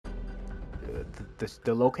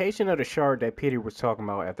The location of the shard that Peter was talking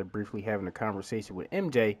about after briefly having a conversation with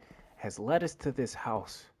MJ has led us to this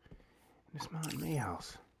house. This Mountain May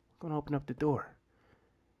house. I'm gonna open up the door.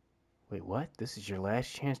 Wait, what? This is your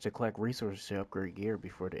last chance to collect resources to upgrade gear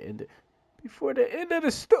before the end of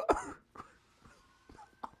the store.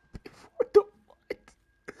 Before the what?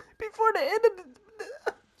 Before the end of the.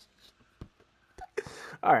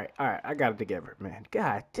 All right, I got it together, man.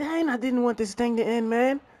 God dang, I didn't want this thing to end,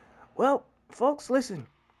 man. Well, folks, listen.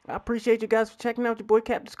 I appreciate you guys for checking out your boy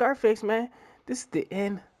Captain Scarface, man. This is the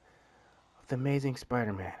end of The Amazing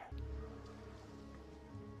Spider-Man.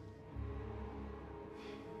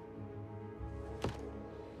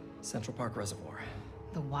 Central Park Reservoir.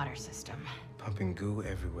 The water system. Pumping goo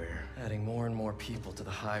everywhere. Adding more and more people to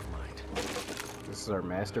the hive mind. This is our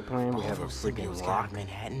master plan. We have a freaking rock.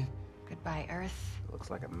 Manhattan. Goodbye, Earth. Looks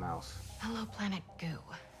like a mouse. Hello, planet Goo.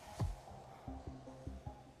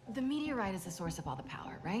 The meteorite is the source of all the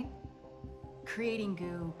power, right? Creating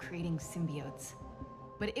goo, creating symbiotes.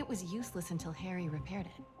 But it was useless until Harry repaired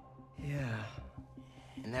it. Yeah.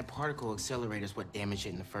 And that particle accelerator's what damaged it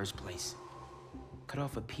in the first place. Cut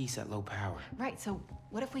off a piece at low power. Right, so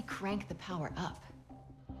what if we crank the power up?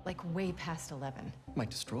 Like way past 11. Might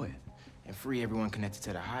destroy it. And free everyone connected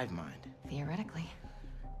to the hive mind. Theoretically.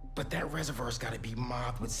 But that reservoir's gotta be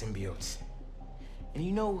mobbed with symbiotes. And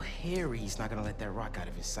you know Harry's not gonna let that rock out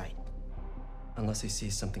of his sight. Unless he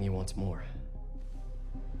sees something he wants more.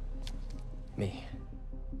 Me.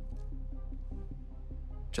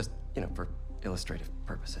 Just, for illustrative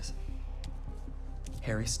purposes.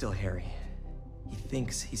 Harry's still Harry. He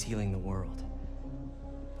thinks he's healing the world.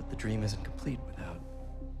 But the dream isn't complete without...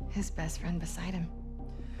 His best friend beside him.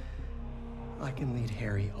 I can lead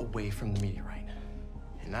Harry away from the meteorite.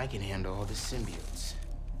 And I can handle all the symbiotes.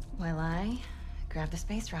 While I grab the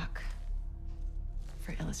space rock.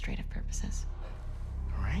 For illustrative purposes.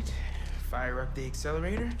 All right, fire up the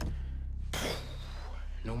accelerator.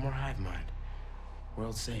 No more hive mind.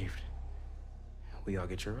 World saved. We all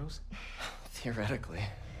get churros? Theoretically.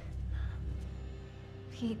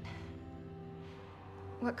 Pete,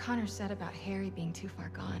 what Connor said about Harry being too far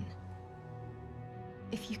gone.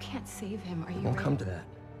 If you can't save him, are you It won't ready? come to that.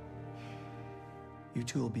 You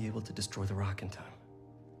two will be able to destroy the rock in time.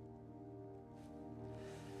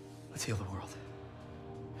 Let's heal the world.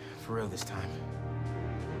 For real this time.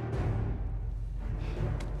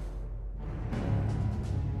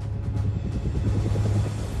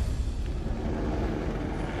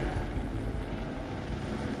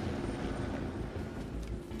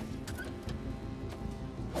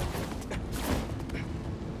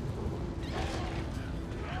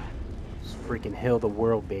 Freaking heal the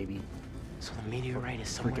world, baby. So the meteorite is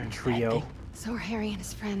somewhere in Freaking that trio thing? So are Harry and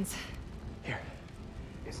his friends. Here.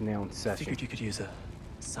 is now in session. Figured you could use a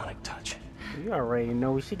sonic touch. You already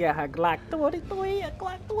know she got her Glock 33, a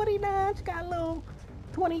Glock 29. She got a little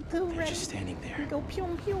 22 They're ready. just standing there. We go pew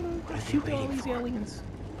pew. What are they Shoot all waiting these for? aliens.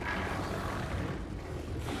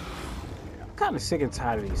 I'm kind of sick and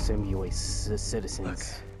tired of these symbiote citizens.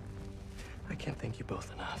 Look, I can't thank you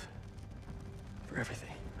both enough for everything.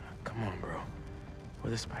 Come on, bro. We're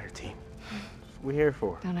the spider team. That's what we're here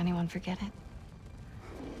for. Don't anyone forget it.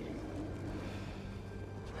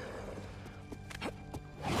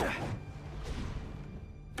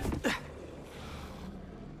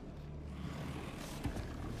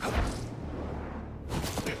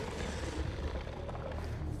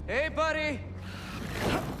 Hey, buddy!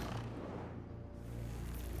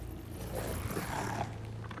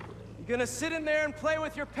 You gonna sit in there and play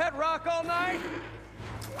with your pet rock all night?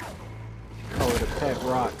 Call it a pet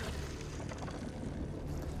rock.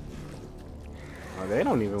 Oh, they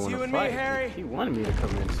don't even It's want you to and me, fight. Harry. He wanted me to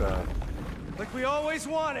come inside. Like we always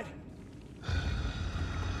wanted.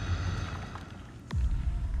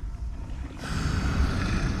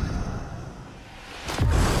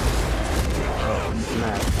 Oh,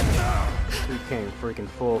 snap. He came freaking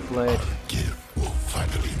full-fledged. Gift will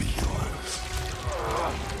finally be yours.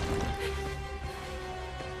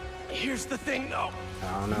 Here's the thing, though.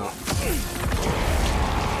 I don't know.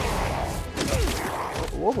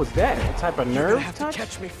 What was that? A type of You're gonna nerve have touch? to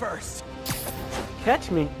catch me first.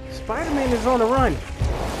 Catch me? Spider-Man is on the run.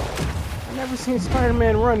 I've never seen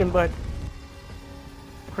Spider-Man running, but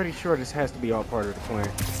pretty sure this has to be all part of the plan.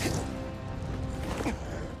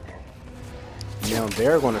 Now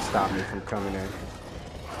they're going to stop me from coming in.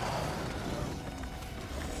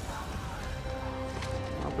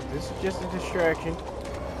 Oh, but this is just a distraction.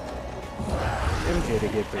 MJ to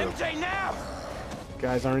get through. MJ, now!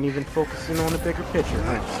 Guys aren't even focusing on the bigger picture,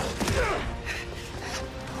 huh?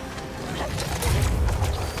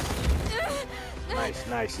 Nice,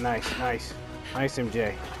 nice, nice, nice. Nice,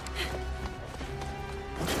 MJ.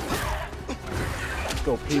 Let's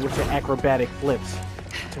go, P, with your acrobatic flips.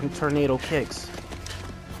 Tornado kicks.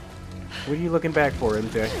 What are you looking back for,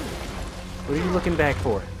 MJ? What are you looking back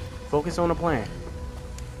for? Focus on the plan.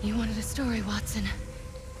 You wanted a story, Watson.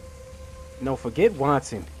 No, forget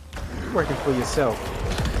Watson. You're working for yourself.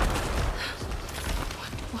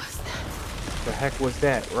 What was that? The heck was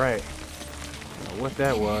that? Right. I don't know what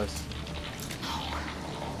that was.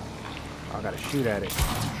 I gotta shoot at it. There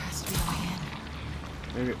has to be a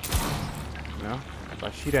way in. Maybe. No? If I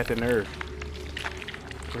shoot at the nerve.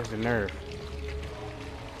 Where's the nerve?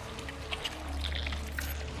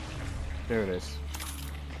 There it is.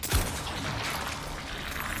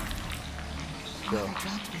 Go. Whoever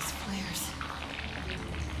dropped these flares.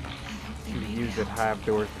 I hope they You made use it it out. hive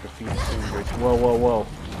doors to defeat Symbiotes. Whoa, whoa, whoa.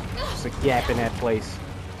 There's a gap in that place.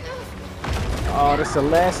 Oh, that's the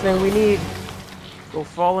last thing we need. Go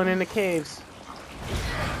falling in the caves.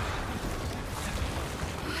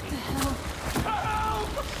 What the hell?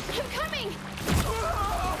 I'm coming!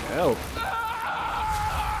 Help.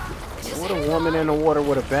 What a woman in the water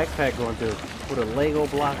with a backpack going through. With a Lego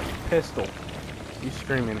block pistol. You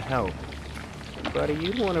screaming help. Buddy,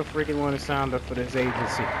 you want to sign up for this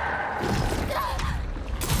agency.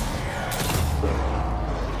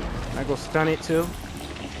 I go stun it too.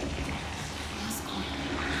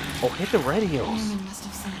 Oh, hit the radios. Norman must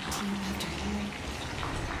have sent a team after Harry.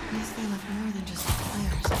 Guess they left more than just the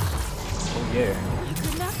flares. Oh yeah.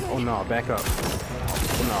 Oh no, back up.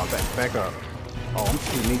 Oh no, back up. Oh, I'm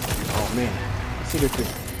shooting these. Oh man.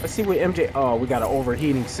 Let's see what MJ. Oh, we got an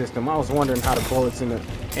overheating system. I was wondering how the bullets and the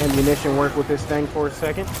ammunition work with this thing for a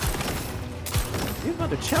second. You about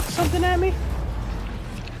to chuck something at me?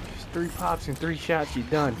 Just 3 pops and 3 shots, you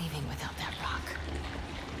done. Leaving without that rock.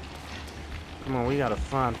 Come on, we gotta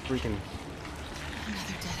find freaking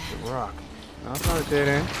Another dead end. the rock. No, it's not a dead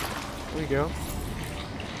end. Here we go.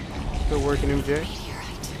 Still working, MJ.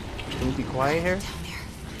 Meteorite. Can we be quiet here?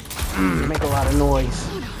 Down there. Make a lot of noise.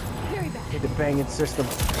 Oh no. Very bad. Hit the banging system.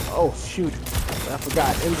 Oh shoot. I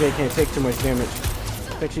forgot. MJ can't take too much damage.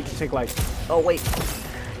 I think she can take like. Oh wait.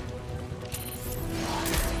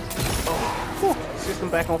 Oh. Whew. System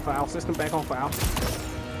back on file. System back on file.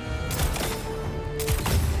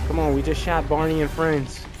 Come on, we just shot Barney and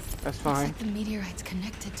friends. That's Looks fine. like the meteorite's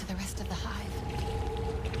connected to the rest of the hive.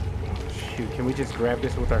 Shoot, can we just grab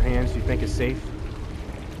this with our hands? You think it's safe?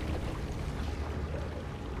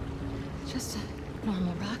 Just a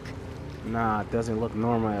normal rock. Nah, it doesn't look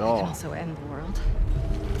normal at It can all. also end the world.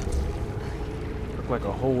 Look like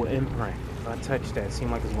a whole imprint. If I touch that, it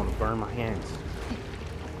seems like it's gonna burn my hands.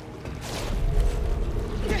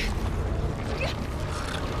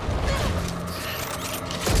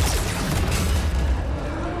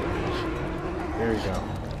 There we go.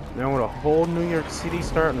 Now with a whole New York City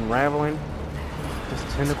start unraveling, this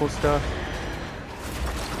tentacle stuff.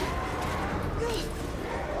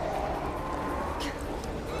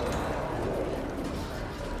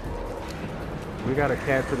 We gotta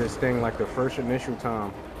capture this thing like the first initial time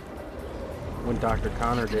when Dr.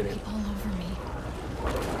 Connor did it. All over me.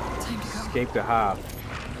 Time to go. Escape the hive.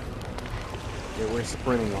 Yeah, we're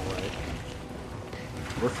sprinting alright.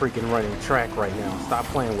 We're freaking running track right now. Stop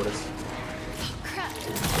playing with us. Oh, crap.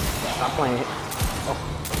 Stop playing. Oh.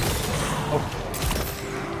 Oh.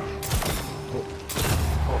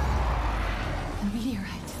 Oh. The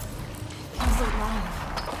meteorite. Feels alive.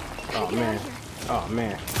 Oh man. Oh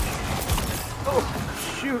man. Oh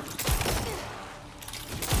shoot. I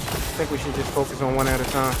think we should just focus on one at a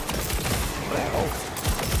time.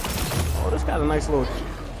 Oh, this got a nice little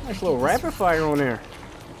rapid fire on there.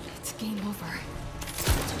 It's game over.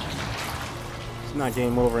 It's not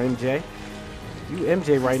game over, MJ. You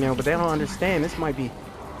MJ right now, but they don't understand. This might be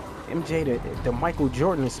MJ the Michael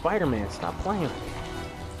Jordan of Spider-Man. Stop playing.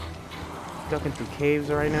 Ducking through caves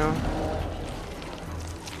right now.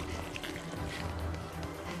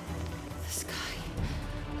 The sky.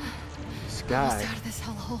 Sky. Almost out of this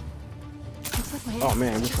hellhole. Looks like my Oh ex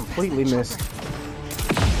man, we just passed completely my missed. chopper.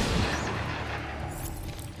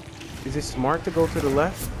 Is it smart to go to the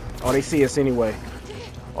left? Oh, they see us anyway.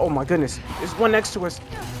 Oh my goodness, there's one next to us.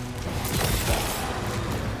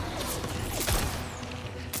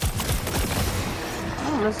 I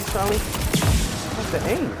don't necessarily have to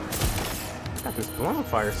aim. Got this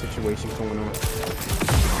bonfire situation going on.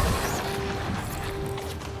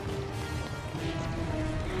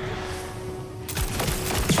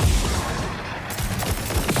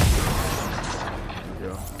 There we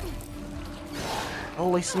go.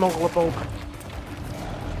 Holy smoke, Lepo.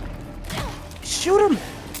 Shoot him!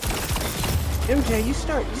 MJ, you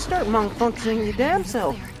start malfunctioning your damn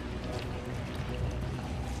self.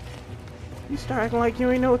 You start acting like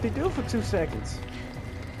you ain't know what to do for 2 seconds.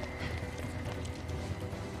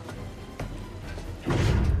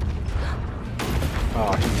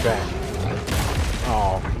 Oh, he's back.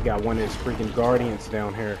 Oh, he got one of his freaking guardians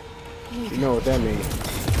down here. You know what that means.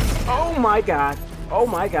 Oh my god. Oh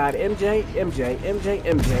my god. MJ.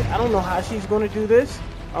 I don't know how she's gonna do this.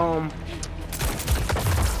 Alright,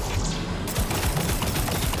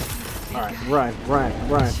 run.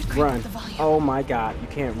 Oh my god. You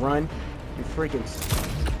can't run. You freaking...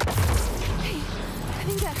 Hey, I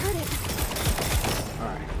think that hurt it.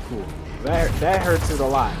 Alright, cool. That hurts it a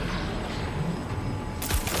lot.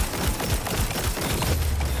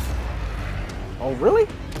 Oh, really?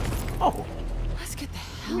 Oh. Let's get the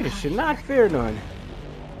hell We out. should not fear none.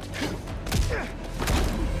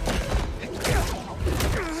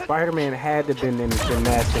 Spider-Man had to have been in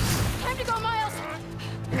gymnastics. Time to go, Miles.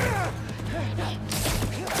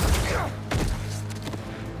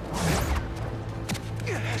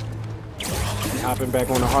 Hopping back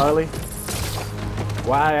on the Harley.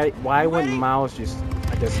 Why wouldn't Miles just...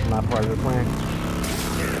 I guess it's not part of the plan.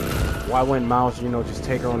 Why wouldn't Miles, you know, just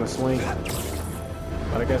take her on a swing?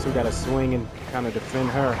 But I guess we gotta swing and kind of defend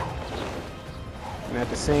her. And at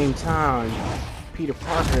the same time, Peter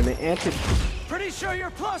Parker in the Pretty sure your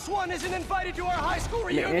 +1 isn't invited to our high school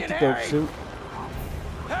reunion, antidote Harry. suit,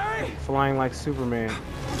 Harry! flying like Superman.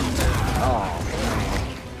 Oh,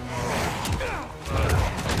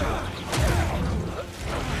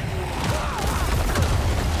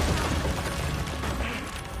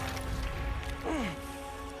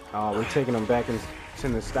 oh, we're taking them back into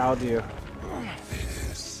nostalgia.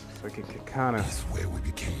 This So we can kind of... is where we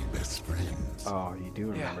became best friends. Oh, you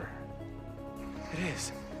do remember. It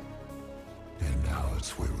is. And now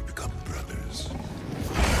it's where we become brothers.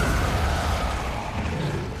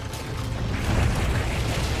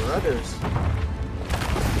 Brothers.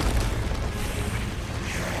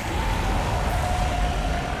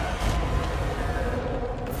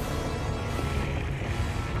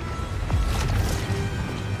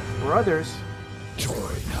 Brothers? Join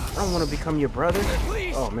us. I don't want to become your brother.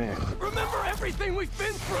 Please. Oh, man. Remember everything we've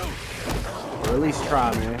been through. Or at least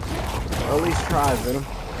try, man. Or at least try, Venom.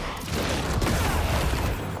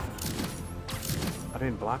 I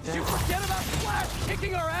didn't block Did you that? forget about Flash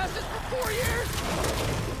kicking our asses for 4 years?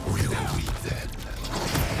 We'll meet then.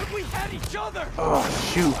 But we had each other. Oh,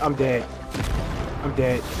 shoot. I'm dead. I'm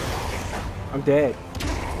dead. I'm dead.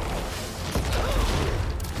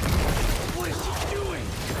 What is she doing?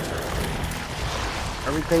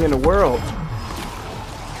 Everything in the world.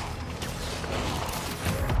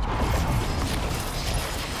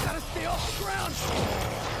 Gotta stay off the ground.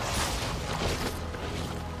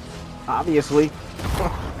 Obviously.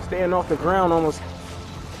 Staying off the ground almost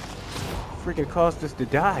freaking caused us to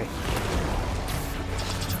die.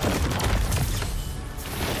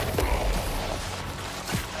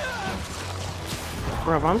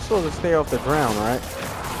 Bruv, I'm supposed to stay off the ground, right?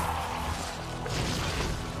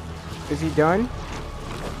 Is he done?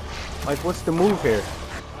 Like, what's the move here?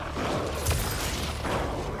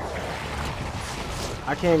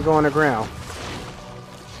 I can't go on the ground.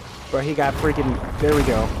 But he got freaking... There we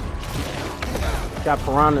go. Got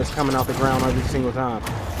piranhas coming out the ground every single time.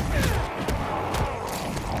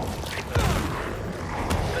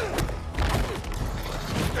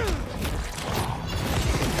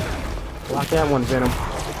 Block that one, Venom.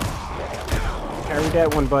 Carry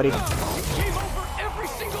that one, buddy. You came over every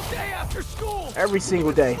single day after school. Every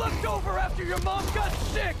single day. Left over after your mom got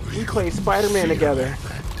sick. We played Spider-Man together.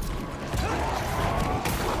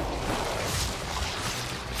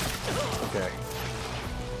 Okay.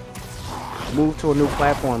 Move to a new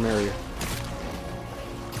platform area.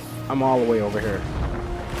 I'm all the way over here.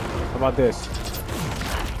 How about this?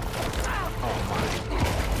 Oh my.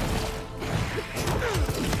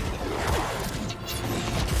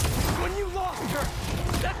 When you lost her,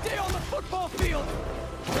 that day on the football field,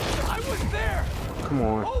 I was there. Come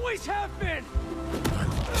on. Always have been.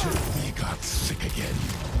 Until we got sick again.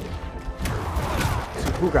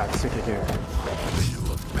 Who got sick again? You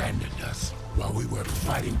abandoned us while we were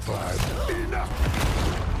fighting for our enough.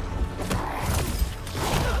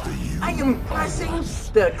 I am pressing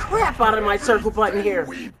the crap out of my circle button here.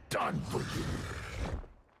 We've done for you.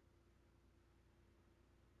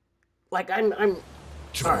 Like I'm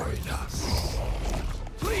Join us.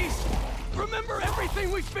 Please, remember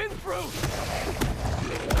everything we've been through.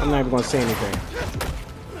 not even gonna say anything.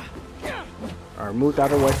 Alright, moved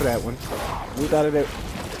out of the way for that one. Moved out of there.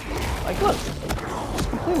 Like look. Just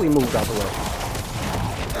completely moved out the way.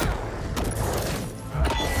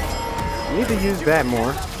 Need to use that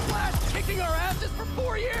more. Flash kicking our asses for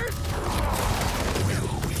 4 years. Will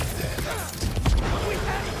we then?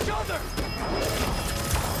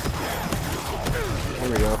 There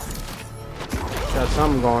we go. Got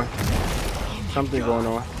something going. Something going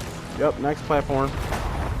on. Yep, next platform.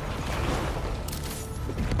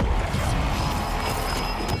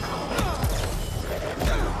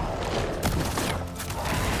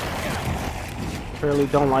 Really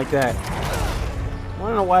don't like that. I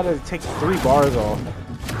don't know why it takes 3 bars off.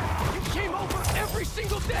 You came over every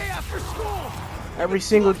single day after school. Every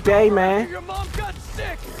single day, man. Your mom got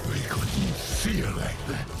sick. We couldn't feel like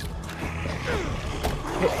that.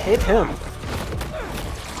 Hit him.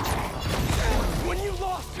 When you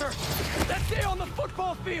lost her, that day on the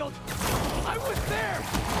football field, I was there.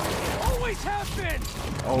 Always have been.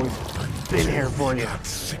 Always been here for you. Got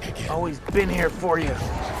sick again. Always been here for you.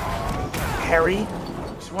 Harry,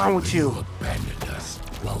 what's wrong with you? You abandoned us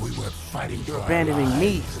while we were fighting for You're our abandoning lives.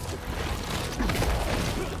 me.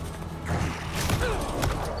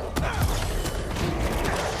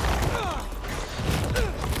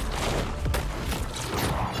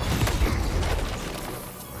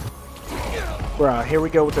 Bruh, here we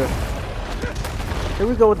go with the. Here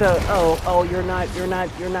we go with the. Oh, you're not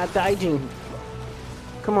dodging.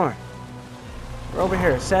 Come on. We're over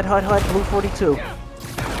here. Set hut, blue 42.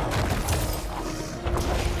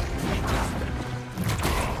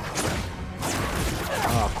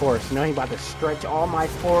 Oh, of course. Now he's about to stretch all my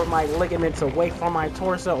ligaments away from my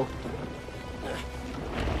torso.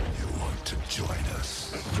 You want to join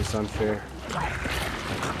us? It's just unfair. We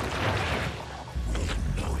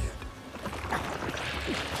know it.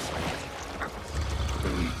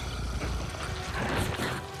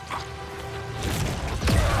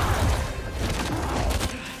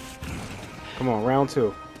 Come on, round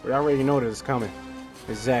 2. We already know that it's coming.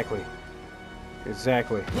 Exactly.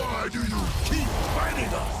 Exactly. Why do you keep fighting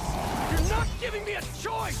us? You're not giving me a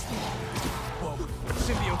choice. Whoa,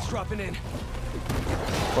 symbiote's dropping in.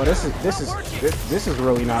 Well, this is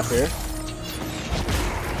really not fair.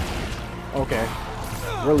 Okay.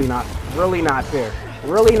 Really not fair.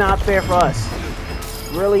 Really not fair for us.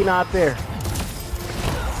 Really not fair.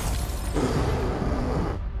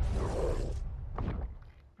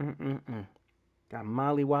 Got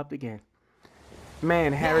mollywopped again.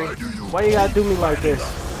 Man, Harry, why you gotta do me like this?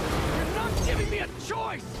 You're not giving me a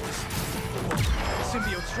choice. Whoa,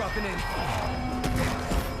 symbiote's dropping in.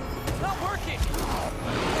 Not working.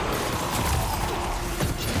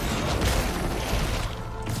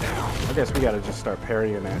 I guess we gotta just start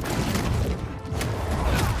parrying that.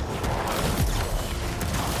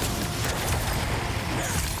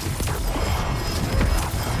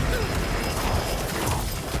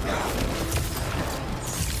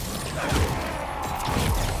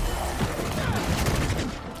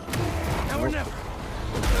 Now or never.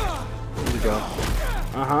 Here we go.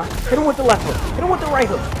 Hit him with the left hook. Hit him with the right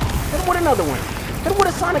hook. Hit him with another one. Hit him with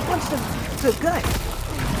a sonic punch to the gut.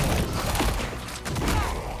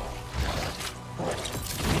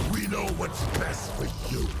 We know what's best for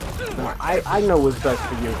you. No, I know what's best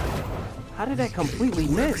for you. How did that completely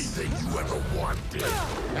miss? Everything you ever wanted,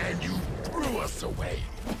 and you threw us away.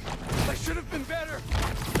 I should have been better.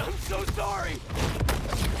 I'm so sorry.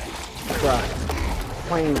 Bruh,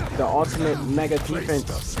 playing the ultimate mega defense.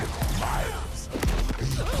 Us with miles. He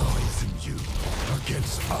poisoned you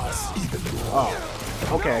against us even more. Oh,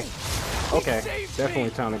 okay. Okay, saved definitely me.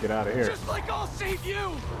 time to get out of here. Just like I'll save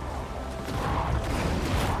you.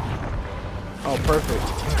 Oh, perfect.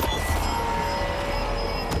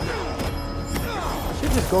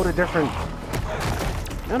 Should just go to different.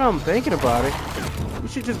 Now that I'm thinking about it, we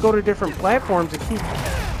should just go to different platforms and keep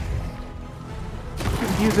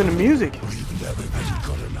using the music. We've never been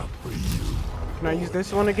good enough for you. Can I use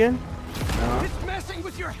this one again? No. It's messing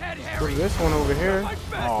with your head, What's Harry. this one over here?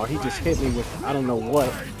 Oh, he just hit me with I don't know what.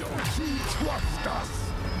 Why don't you trust us?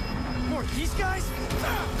 More of these guys?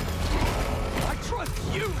 I trust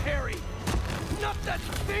you, Harry. Not that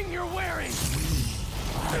thing you're wearing.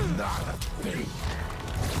 I'm not a thing.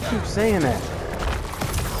 Keep saying that.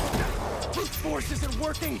 Brute force isn't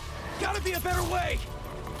working. Gotta be a better way.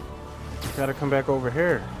 Gotta come back over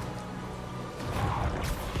here.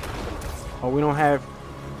 Oh, we don't have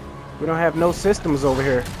no systems over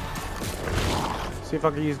here. See if I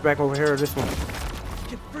can use back over here or this one.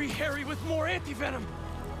 Get free Harry with more anti-venom.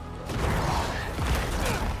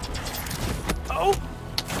 Oh!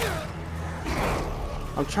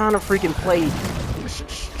 I'm trying to freaking play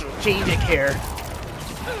strategic here.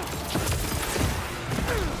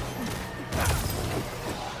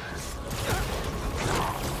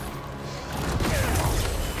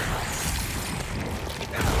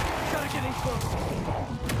 Gotta get in close.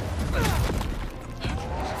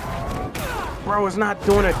 Bro, it's not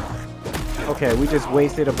doing it. Okay, we just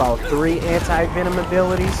wasted about 3 anti-venom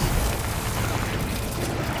abilities.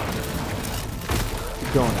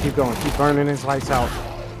 Keep going, keep going, keep burning his lights out.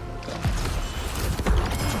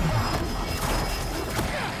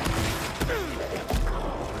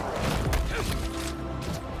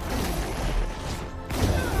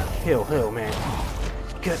 Heal, man.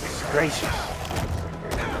 Goodness gracious.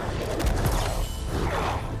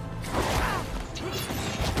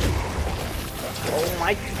 Oh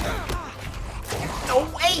my. No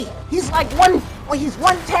way! He's like he's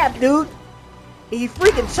one tap, dude. He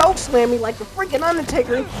freaking choke slammed me like the freaking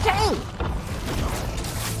Undertaker in Kane.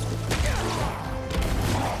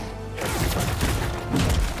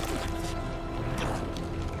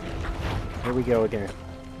 Here we go again.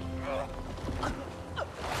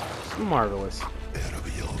 It's marvelous. It'll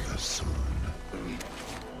be over soon.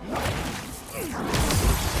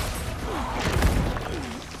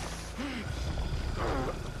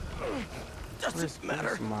 Doesn't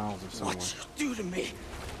matter Miles or someone. what you do to me.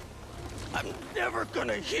 I'm never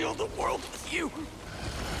gonna heal the world with you.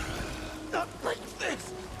 Not like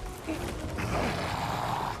this.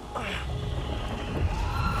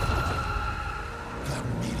 The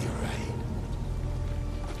meteorite.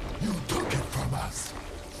 You took it from us.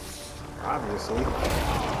 Obviously.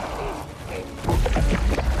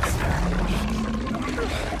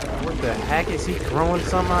 What the heck? Is he throwing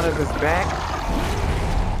something out of his back?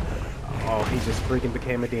 Oh, he just freaking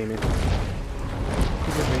became a demon.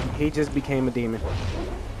 He just became a demon.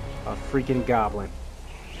 A freaking goblin.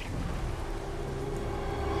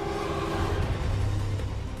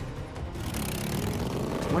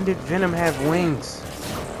 When did Venom have wings?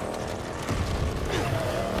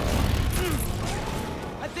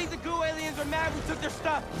 I think the goo aliens are mad we took their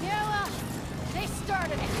stuff. Yeah, well, they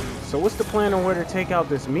started it. So what's the plan on where to take out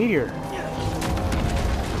this meteor?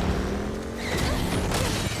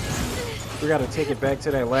 We gotta take it back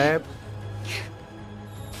to that lab.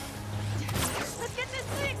 Let's get this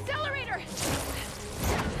to the accelerator.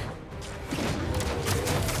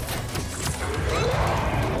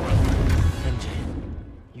 MJ,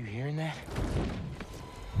 you hearing that?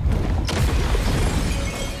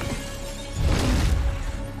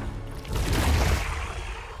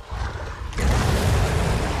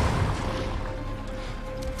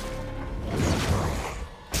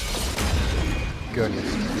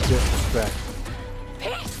 Goodness, disrespect.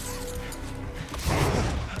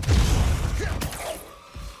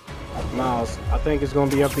 Miles, I think it's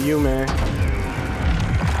gonna be up to you, man.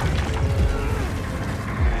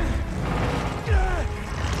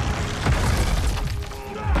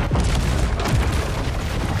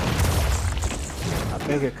 I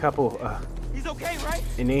think a couple, He's okay, right?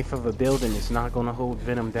 an eighth of a building is not gonna hold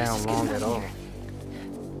Venom down long at all.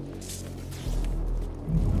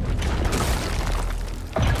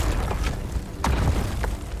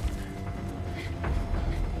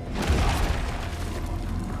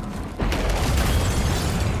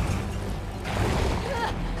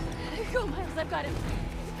 Go, Miles, I've got him.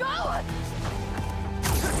 Go!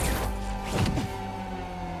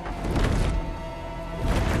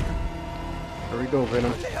 Here we go,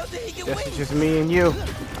 Venom. When the hell did he get This wings? is just me and you.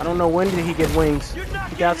 I don't know when did he get wings. You're not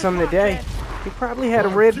He got getting some his today. rock, He probably had a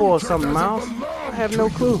Red Bull or something, Miles. I have no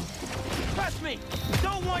clue. Trust me,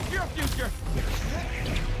 don't want your future.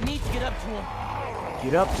 You need to get up to him.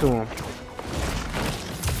 Get up to him.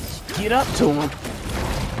 Get up to him.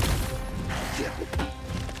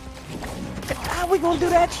 How we gonna do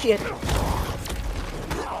that shit?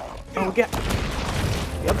 Oh, we got.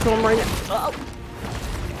 Get up to him right now. Oh.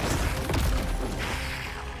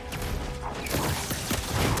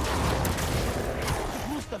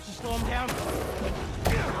 Cool stuff to slow him down.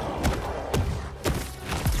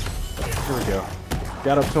 Here we go.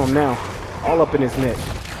 Got up to him now. All up in his neck.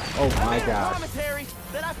 Oh my I gosh. promise, Harry,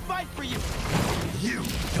 that I fight for you. You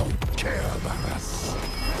don't care about us.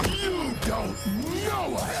 You don't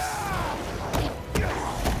know us.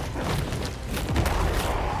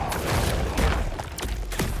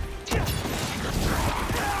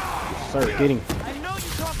 Sir, get him. I know you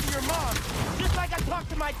talk to your mom, just like I talked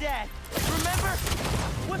to my dad. Remember?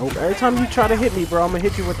 What's Oh, the every time you try to hit me, bro, I'm gonna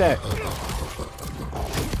hit you with that.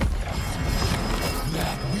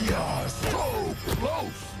 We are so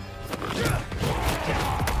close.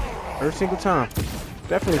 Every single time.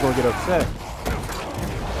 Definitely gonna get upset.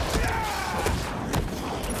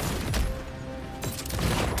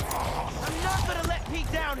 I'm not gonna let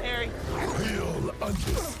Pete down, Harry. He'll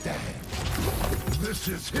understand. This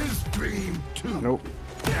is his dream, too. Nope.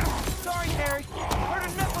 Sorry, Harry.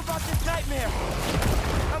 Heard enough about this nightmare.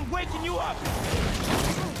 I'm waking you up.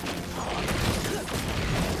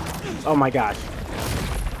 Oh my gosh.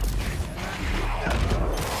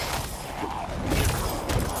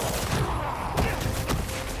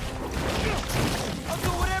 I'll do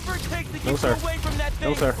No, sir. away from that thing.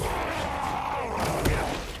 No, sir.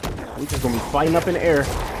 We just gonna be fighting up in the air.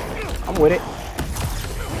 I'm with it.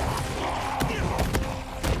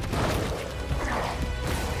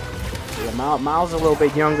 Yeah, Miles a little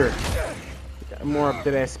bit younger. Got more up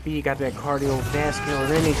to that speed, got that cardiovascular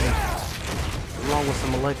energy. Along with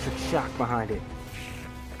some electric shock behind it.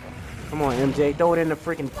 Come on, MJ, throw it in the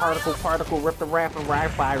freaking particle, rip the rapper,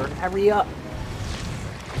 ride fire. Hurry up.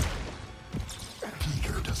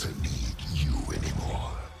 Peter doesn't need you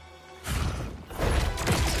anymore.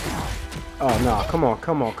 Oh no, come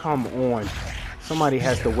on. Somebody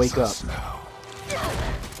has to wake up. Now.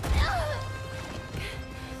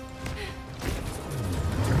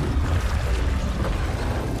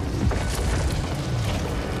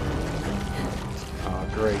 Oh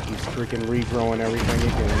great, he's freaking regrowing everything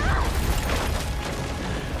again.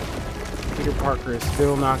 Peter Parker is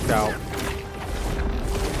still knocked out.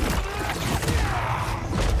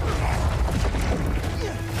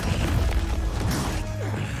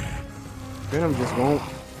 Venom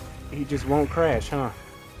just won't crash, huh?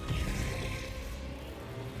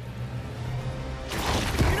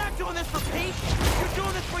 You're not doing this for Pete. You're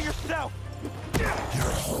doing this for yourself. You're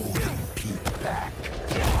holding Pete back.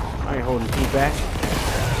 I ain't holding Pete back.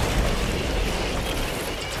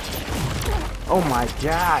 Oh my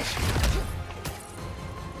gosh.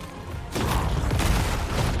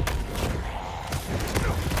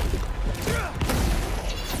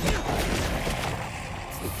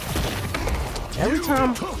 Every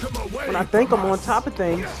time when I think I'm on top of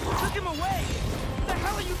things, Took him away. What the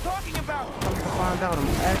hell are you talking about? I'm to find out I'm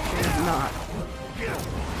actually not.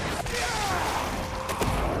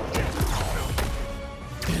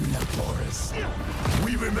 In the forest.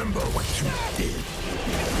 We remember what you did.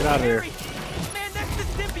 Get out of here. Harry, man, that's the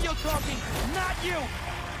symbiote talking, not you.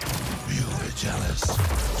 You were jealous.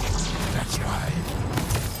 That's why.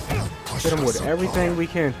 You pushed Hit him with us everything apart. we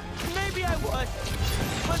can. Maybe I was,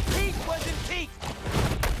 but Pete wasn't Pete.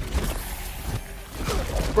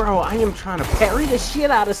 Bro, I am trying to parry the shit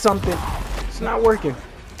out of something. It's not working.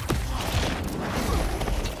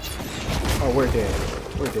 Oh, we're dead.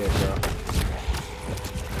 We're dead, bro.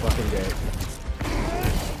 Fucking dead.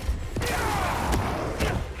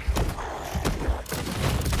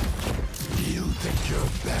 You think you're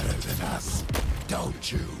better than us,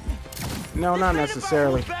 don't you? No, not This ain't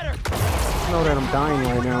necessarily. about who's better. I know that I'm dying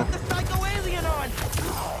right now. The psycho alien on.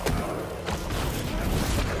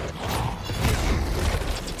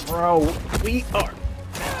 Bro, we are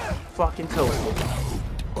fucking toasted.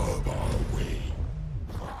 Of our way.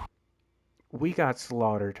 We got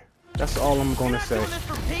slaughtered. That's all I'm You're gonna not say. doing this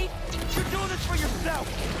for Pete. You're doing this for yourself.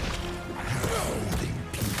 You're holding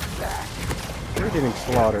Pete back. We're getting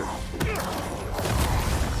slaughtered.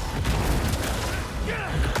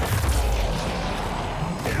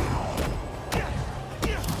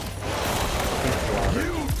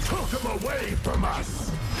 You took him away from us.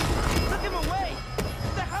 Took him away.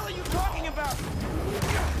 What the hell are you talking about?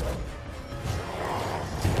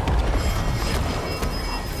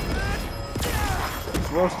 It's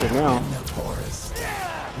roasted now. In the forest.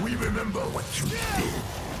 We remember what you did.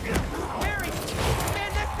 Harry,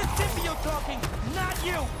 man, that's the symbiote talking, not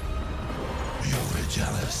you. You were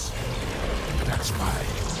jealous. That's why.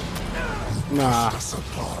 Nah, Us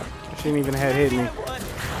apart. I shouldn't even have hit me. I was,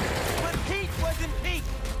 but Pete wasn't Pete.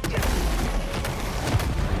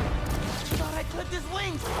 Thought I clipped his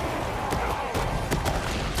wings.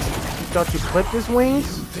 You thought you clipped his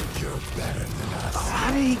wings? You think you're better than us.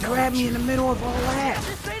 How did he grab me in the middle of all that?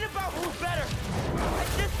 This ain't about who's better. I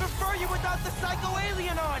just prefer you without the psycho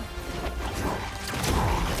alien on.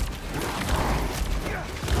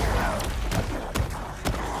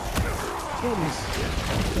 Goodness.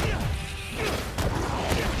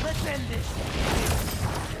 Let's end this.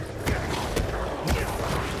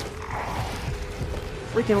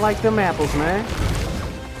 Freaking like them apples, man.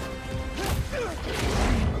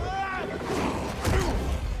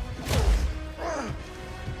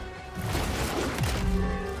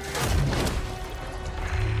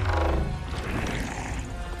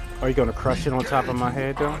 Are you gonna crush it on top of my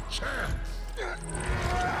head, though?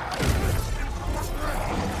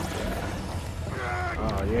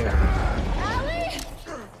 Oh, yeah.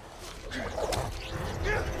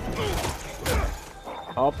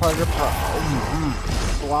 All part of the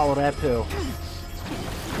swallow that pill.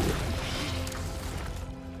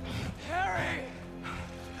 Harry!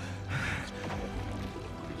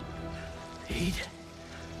 Pete?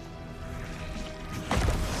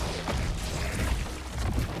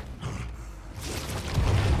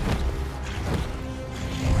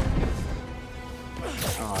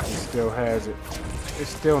 Oh, he still has it. It's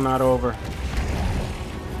still not over.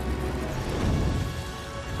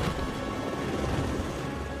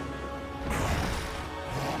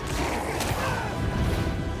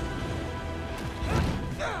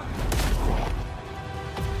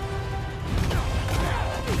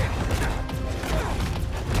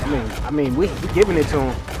 I mean, we giving it to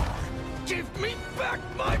him. Give me back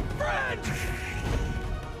my friend!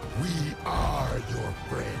 We are your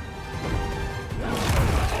friend.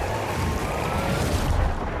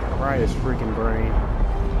 Right, his freaking brain.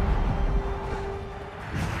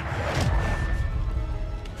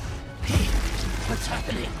 What's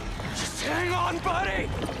happening? Just hang on, buddy!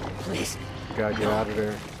 Please. Gotta get out of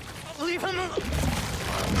there. Leave him alone.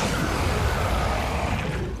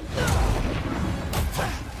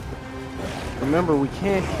 Remember, we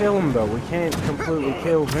can't kill him though. We can't completely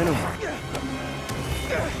kill Venom.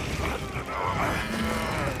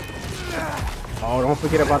 Oh, don't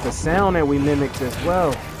forget about the sound that we mimicked as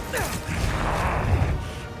well.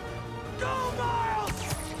 Go, Miles!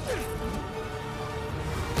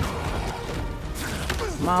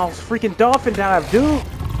 Miles, freaking dolphin dive, dude.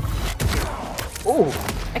 Oh,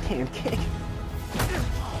 I can't kick.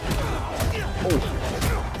 Oh,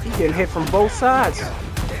 he getting hit from both sides.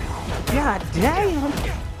 God damn.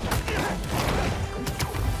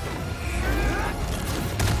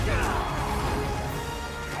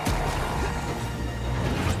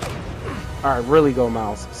 All right, really go,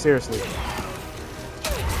 Miles. Seriously.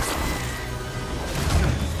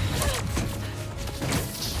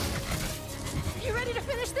 You ready to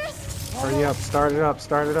finish this? Hurry up, start it up,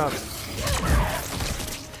 start it up.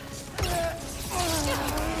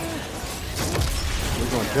 We're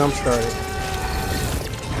gonna jumpstart it.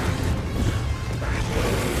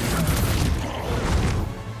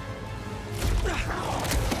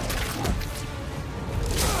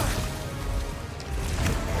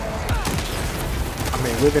 I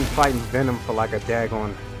mean, we've been fighting Venom for like a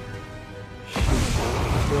daggone. Shoot,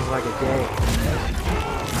 feels like a day.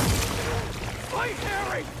 Fight,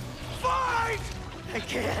 Harry! Fight! I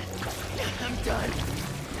can't. I'm done.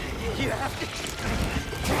 You have to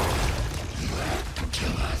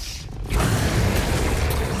Kill us.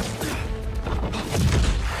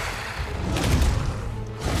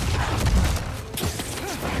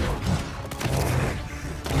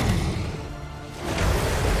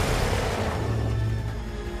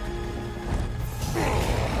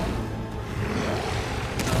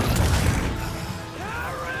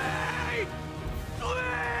 Harry!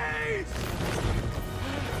 Please!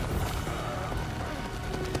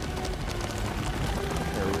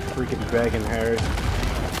 They're freaking begging Harry.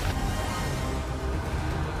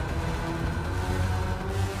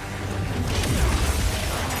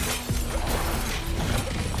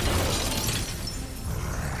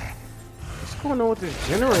 What's going on with this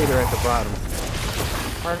generator at the bottom?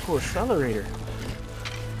 Particle accelerator.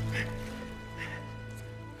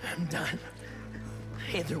 I'm done.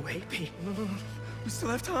 Either way, Pete. We still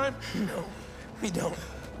have time? No, we don't.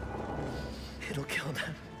 It'll kill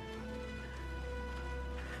them.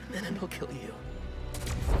 And then it'll kill you.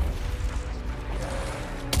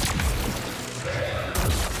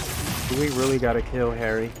 Do we really gotta kill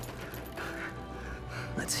Harry?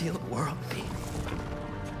 Let's heal the world, Pete.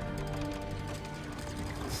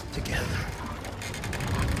 Together.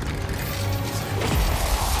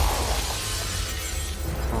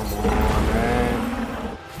 Come on, man.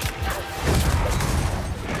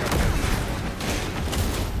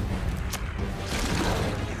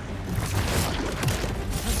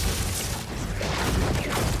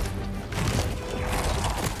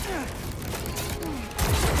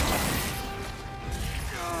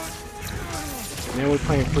 And then we're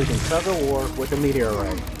playing freaking tug of war with a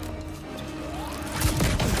meteorite.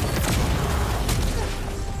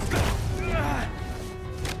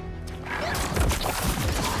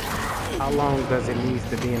 How long does it need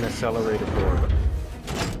to be an accelerator for?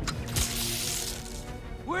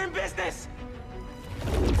 We're in business!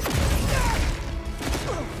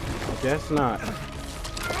 Guess not.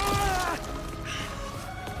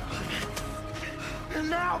 And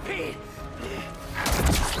now, Pete!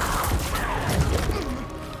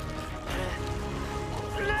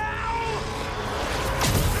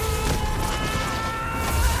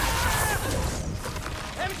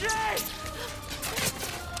 MJ!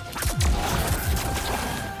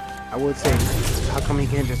 I would say, how come he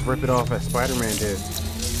can't just rip it off as Spider-Man did?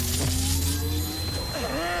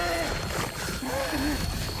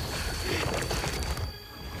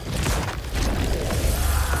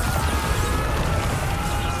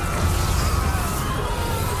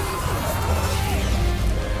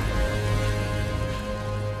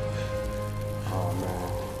 Oh man.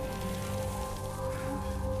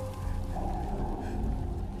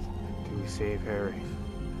 Do we save Harry?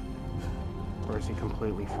 Or is he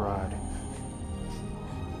completely fried?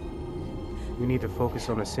 We need to focus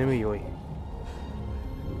on a symbiote.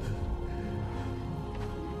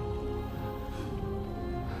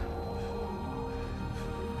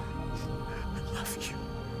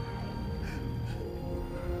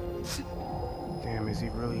 Damn, is he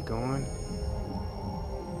really going?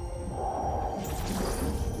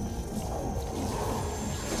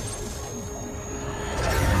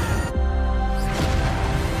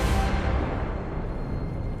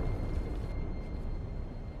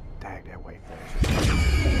 Tag that white flash.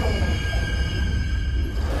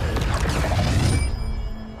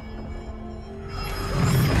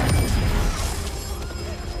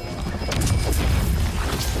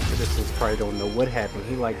 Citizens probably don't know what happened.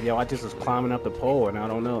 He like, yo, I just was climbing up the pole and I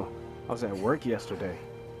don't know. I was at work yesterday.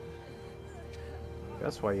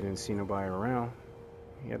 That's why you didn't see nobody around.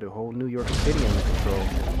 He had the whole New York City under control.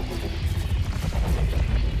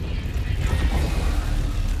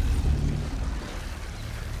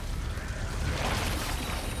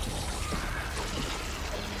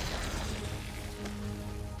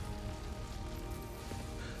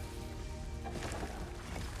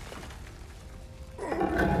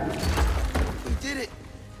 We did it.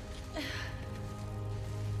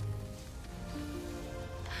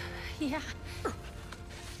 Yeah.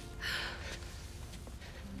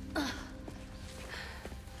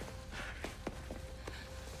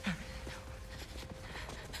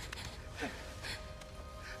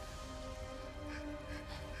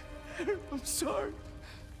 I'm sorry.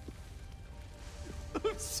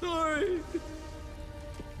 I'm sorry.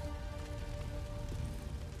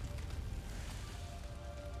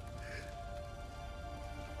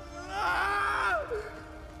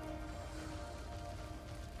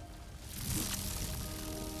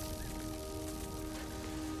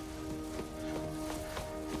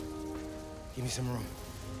 Give me some room.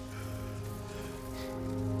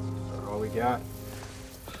 That's all we got.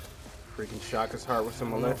 Freaking shock his heart with some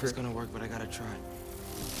I don't know if it's electric. gonna work, but I gotta try.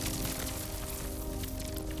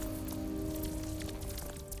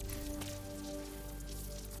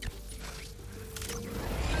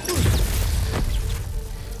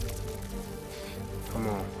 Come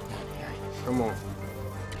on. Come on.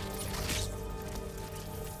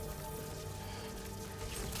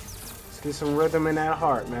 Let's get some rhythm in that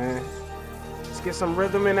heart, man. Let's get some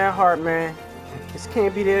rhythm in that heart, man. This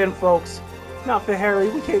can't be the end, folks. Not for Harry.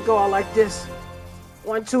 We can't go out like this.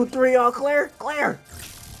 1, 2, 3, all clear? Clear!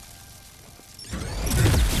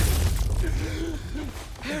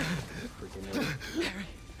 Freaking hell.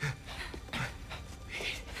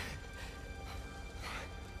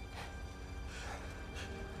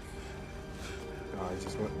 Oh, he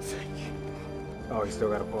just went. Oh, he still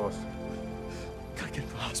got a pulse. Gotta get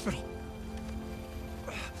to the hospital.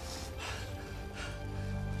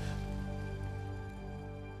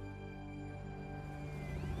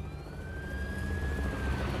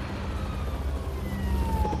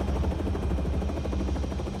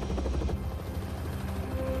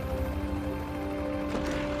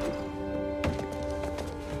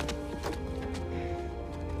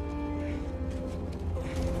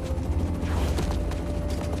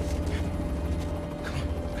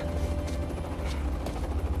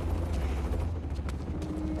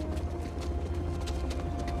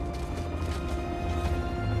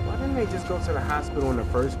 They just go to the hospital in the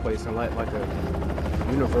first place and like a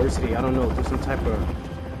university, I don't know, do some type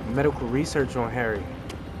of medical research on Harry.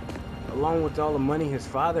 Along with all the money his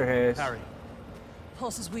father has. Harry,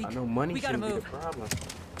 pulse is weak. I know money We gotta shouldn't be move. the problem.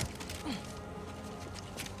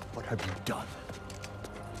 What have you done?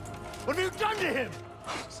 What have you done to him?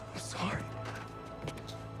 I'm sorry.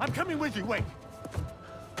 I'm coming with you. Wait.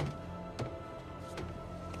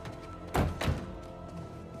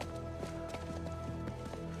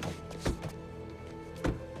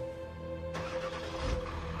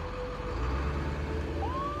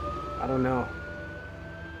 I don't know.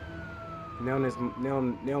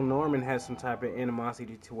 Neil Norman has some type of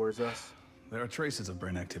animosity towards us. There are traces of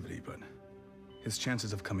brain activity, but his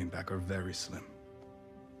chances of coming back are very slim.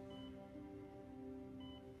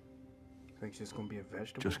 Think he's just gonna be a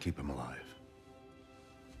vegetable? Just keep him alive.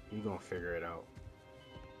 You gonna figure it out.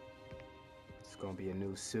 It's gonna be a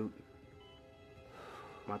new suit.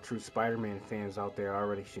 My true Spider-Man fans out there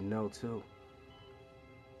already should know too.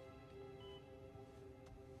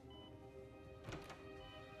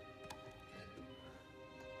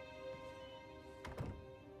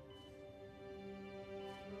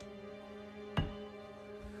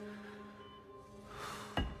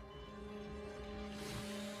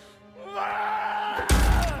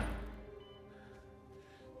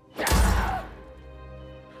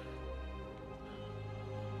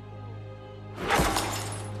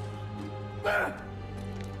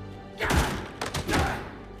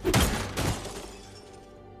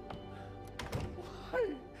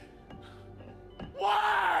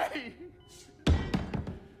 Why?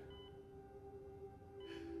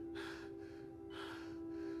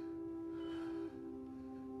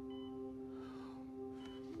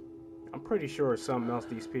 I'm pretty sure it's something else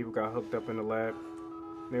these people got hooked up in the lab.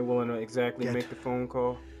 They're willing to exactly Get make the phone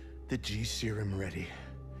call. the G serum ready.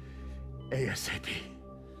 ASAP.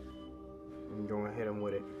 I'm gonna hit him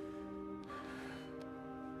with it.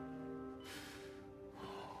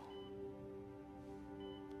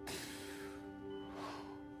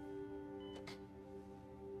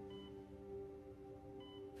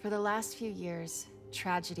 For the last few years,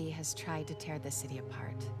 tragedy has tried to tear the city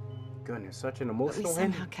apart. Goodness, such an But we emotional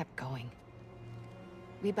somehow ending. kept going.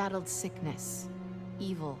 We battled sickness,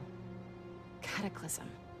 evil, cataclysm.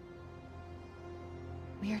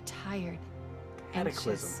 We are tired,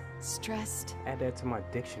 Cataclysm. anxious, stressed, Add that to my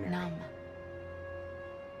dictionary. numb.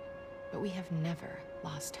 But we have never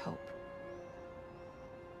lost hope.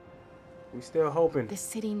 We still hoping The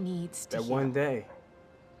city needs to that heal. one day.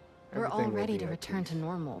 We're all everything will ready be to at return to peace.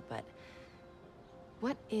 normal, but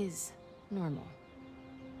what is normal?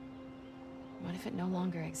 What if it no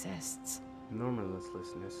longer exists?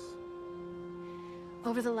 Normallessness.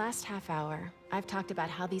 Over the last half hour, I've talked about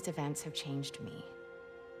how these events have changed me.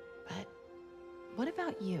 But what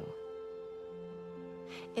about you?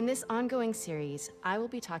 In this ongoing series, I will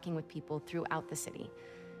be talking with people throughout the city,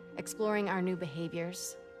 exploring our new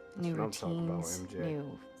behaviors, new what I'm talking about, routines, MJ.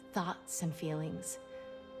 new thoughts and feelings.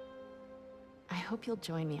 I hope you'll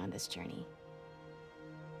join me on this journey.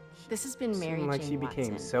 This has been Mary Seemed like Jane she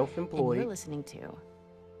became Watson, self-employed. and you're listening to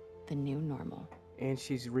The New Normal. And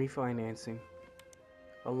she's refinancing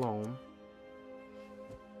a loan.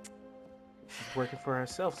 She's working for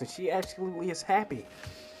herself, and she actually is happy.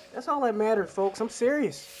 That's all that matters, folks. I'm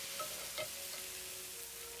serious.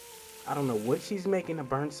 I don't know what she's making, a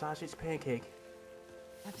burnt sausage pancake.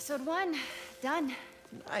 Episode 1, done.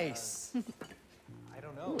 Nice. Ooh,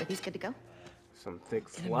 are these good to go? Some thick,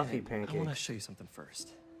 In a fluffy minute, I want to pancakes. show you something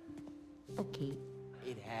first. Okay.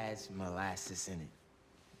 It has molasses in it.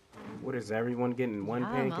 What is everyone getting one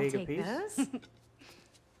pancake I'll take apiece? those.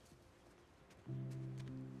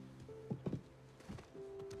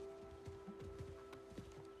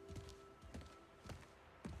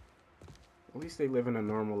 At least they living a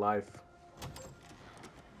normal life.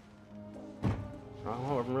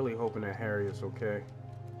 I'm really hoping that Harry is okay.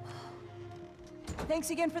 Thanks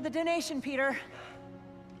again for the donation, Peter.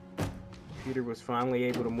 Peter was finally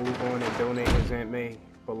able to move on and donate his Aunt May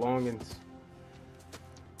belongings.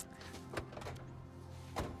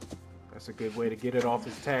 That's a good way to get it off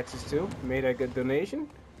his taxes too. Made that good donation.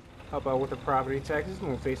 Help out with the property taxes.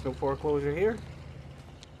 Won't face no foreclosure here.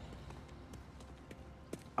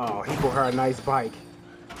 Oh, he bought her a nice bike.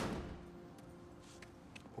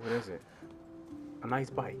 What is it? A nice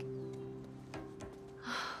bike.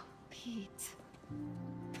 Pete.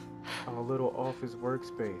 A little office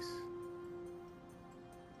workspace.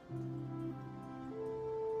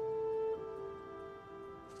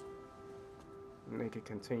 Make it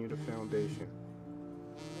continue the foundation.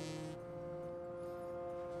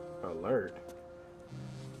 Alert.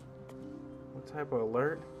 What type of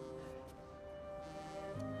alert?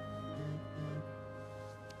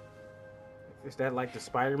 Is that like the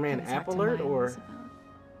Spider-Man Gonna talk app to alert, Miles or? about-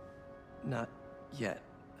 Not yet.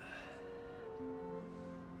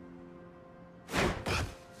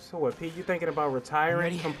 So what, Pete? You thinking about retiring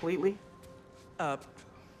Ready? completely?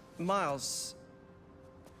 Miles,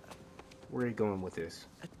 Where are you going with this?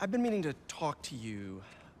 I've been meaning to talk to you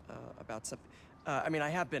about something. I mean, I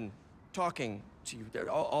have been talking to you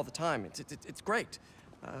all the time. It's great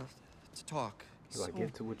to talk. Like,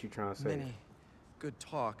 get to what you're trying to say. Many good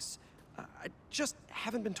talks. I just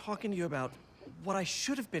haven't been talking to you about what I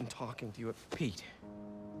should have been talking to you about. Pete,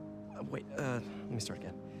 Wait, let me start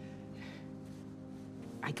again.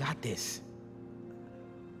 I got this.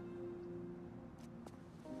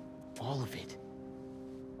 All of it.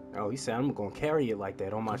 Oh, he said I'm gonna carry it like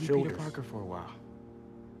that on my I'll be shoulders. Peter Parker for a while.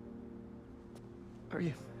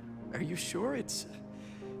 Are you sure? It's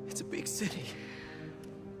a big city.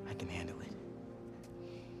 I can handle it.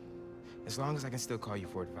 As long as I can still call you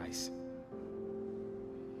for advice.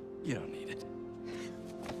 You don't need it.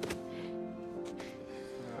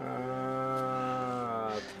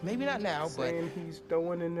 Maybe not now, but Saying he's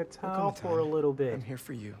throwing in the come towel a for a time. little bit. I'm here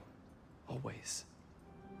for you, always.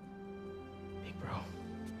 big bro.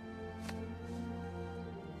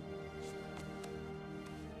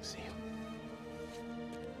 See you.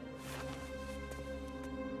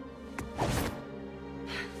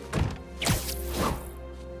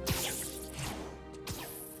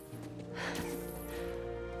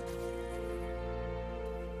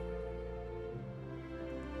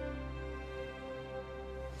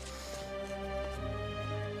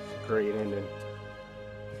 Great ending.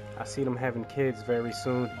 I see them having kids very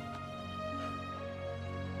soon.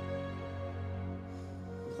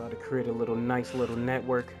 create a nice little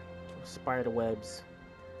network of spider webs.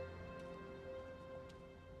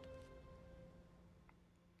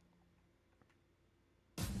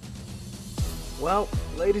 Well,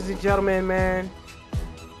 ladies and gentlemen, man,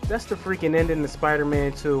 that's the freaking ending of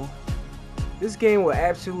Spider-Man 2. This game will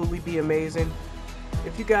absolutely be amazing.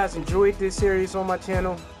 If you guys enjoyed this series on my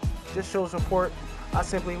channel, just show support by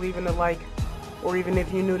simply leaving a like, or even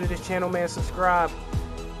if you're new to this channel, man, subscribe.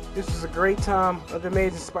 This was a great time of The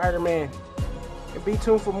Amazing Spider-Man. And be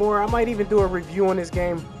tuned for more. I might even do a review on this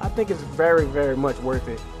game. I think it's very, very much worth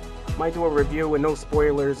it. Might do a review with no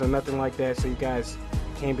spoilers or nothing like that, so you guys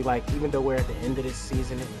can't be like, even though we're at the end of this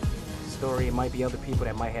season story, it might be other people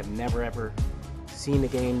that might have never ever seen the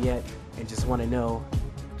game yet and just want to know,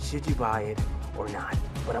 should you buy it or not?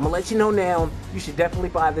 But I'm gonna let you know now, you should definitely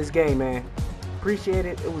buy this game, man. Appreciate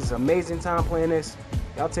it. It was an amazing time playing this.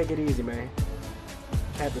 Y'all take it easy, man.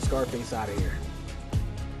 Have the Scarface out of here.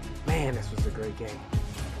 Man, this was a great game.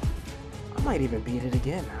 I might even beat it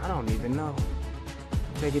again. I don't even know.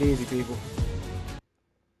 Take it easy, people.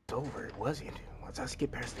 It's over, it wasn't. Once I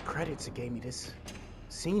skipped past the credits, it gave me this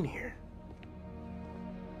scene here.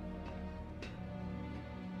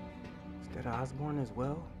 Is that Osborn as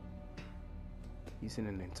well? He's in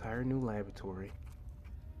an entire new laboratory.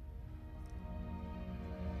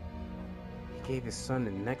 He gave his son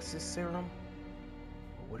the Nexus serum?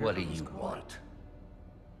 What do you want?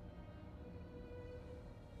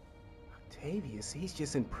 Octavius, he's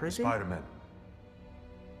just in prison? Spider-Man.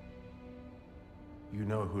 You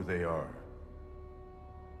know who they are,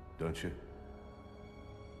 don't you?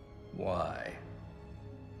 Why?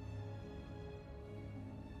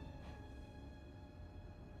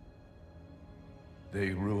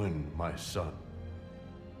 They ruined my son.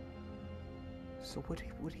 So what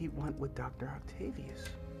would he want with Dr. Octavius?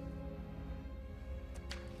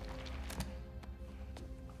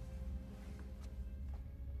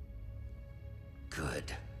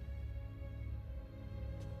 Good.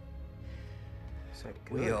 Is that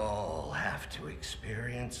good? We all have to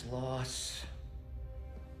experience loss.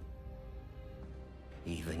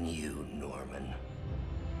 Even you, Norman.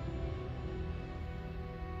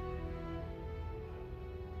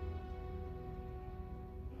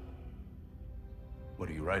 What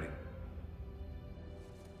are you writing?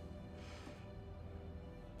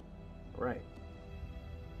 Right.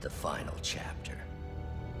 The final chapter.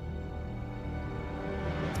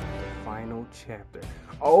 Final chapter.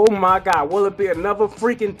 Oh my god, will it be another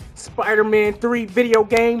freaking Spider-Man 3 video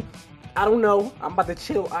game? I don't know. I'm about to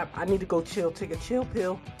chill. I need to go chill, take a chill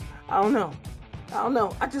pill. I don't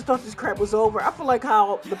know. I just thought this crap was over. I feel like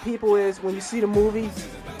how the people is when you see the movie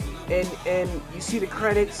and you see the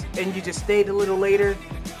credits and you just stayed a little later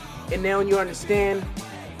and now you understand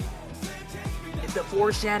the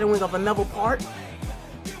foreshadowing of another part.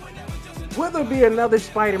 Will there be another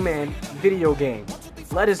Spider-Man video game?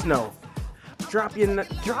 Let us know. Drop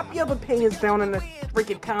your opinions down in the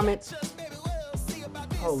freaking comments.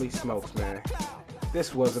 Holy smokes, man.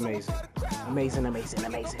 This was amazing.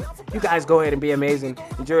 Amazing. You guys go ahead and be amazing.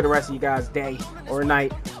 Enjoy the rest of you guys' day or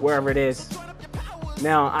night, wherever it is.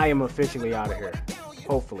 Now, I am officially out of here.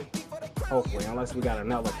 Hopefully, unless we got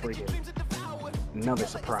another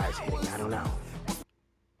surprise hitting. I don't know.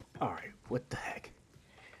 Alright, what the heck?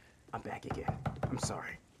 I'm back again. I'm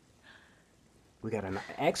sorry. We got another.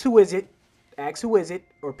 Ask who is it,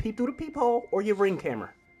 or peep through the peephole, or your Ring camera.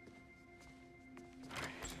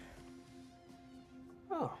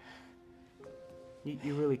 Oh.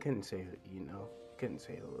 You really couldn't say, couldn't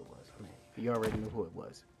say who it was. I mean, you already knew who it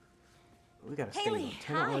was. We gotta stay on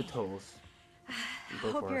 10 on our toes.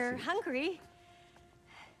 Hope you're hungry.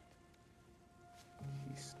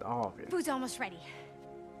 She's starving. Food's almost ready.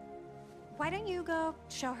 Why don't you go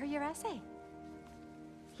show her your essay?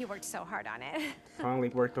 You worked so hard on it. Finally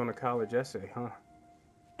worked on a college essay, huh?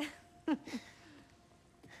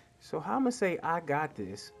 So how I'ma say I got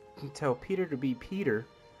this and tell Peter to be Peter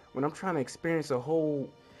when I'm trying to experience a whole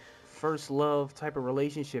first love type of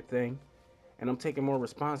relationship thing and I'm taking more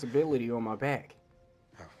responsibility on my back?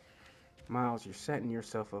 Miles, you're setting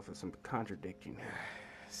yourself up for some contradiction here.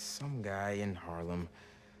 Some guy in Harlem.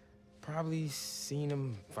 Probably seen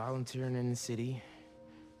him volunteering in the city,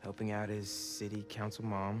 helping out his city council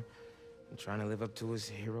mom, and trying to live up to his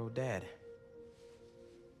hero dad.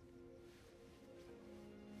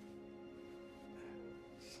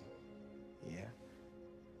 Yeah.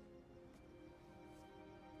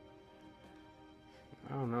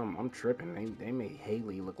 I don't know, I'm tripping. They made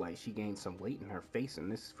Haley look like she gained some weight in her face in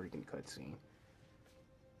this freaking cutscene.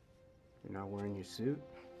 You're not wearing your suit?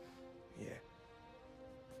 Yeah.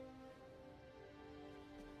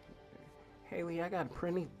 Haley, I got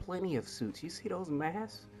plenty of suits. You see those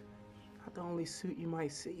masks? Not the only suit you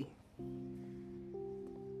might see.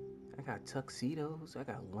 I got tuxedos. I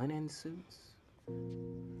got linen suits.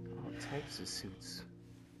 All types of suits.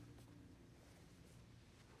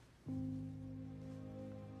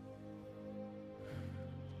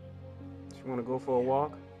 You want to go for a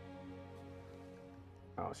walk?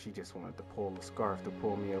 Oh, she just wanted to pull the scarf to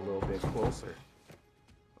pull me a little bit closer.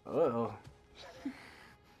 Uh-oh.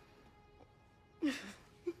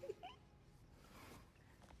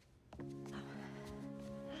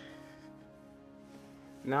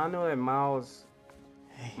 Now I know that Miles'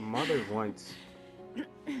 mother wants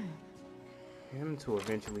him to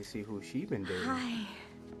eventually see who she been dating. Hi.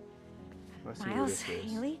 Let's see who Miles, this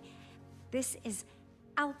is. Haley. This is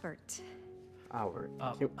Albert. Albert.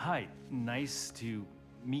 Hi, nice to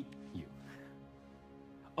meet you.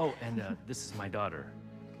 Oh, and this is my daughter,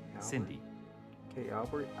 Albert? Cindy. Okay,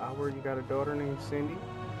 Albert. Albert, you got a daughter named Cindy?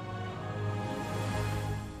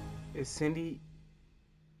 Is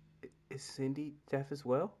Cindy deaf as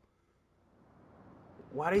well?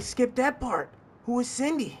 Why they skip that part? Who is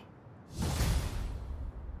Cindy?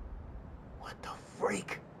 What the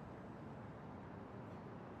freak?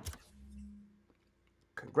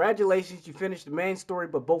 Congratulations, you finished the main story,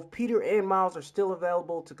 but both Peter and Miles are still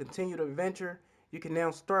available to continue the adventure. You can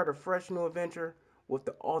now start a fresh new adventure with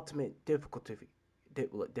the ultimate difficulty.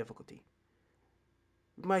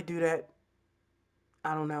 We might do that.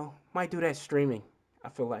 I don't know. Might do that streaming, I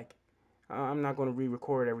feel like. I'm not going to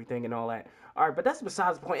re-record everything and all that. Alright, but that's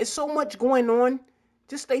besides the point. It's so much going on.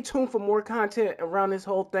 Just stay tuned for more content around this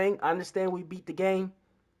whole thing. I understand we beat the game,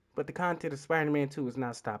 but the content of Spider-Man 2 is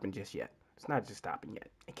not stopping just yet. It's not just stopping yet.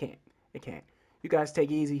 It can't. It can't. You guys take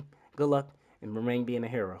it easy. Good luck and remain being a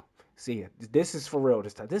hero. See ya. This is for real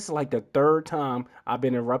this time. This is like the third time I've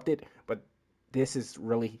been interrupted, but this is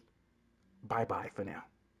really bye-bye for now.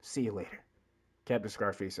 See you later. Captain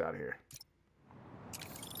Scarface out of here.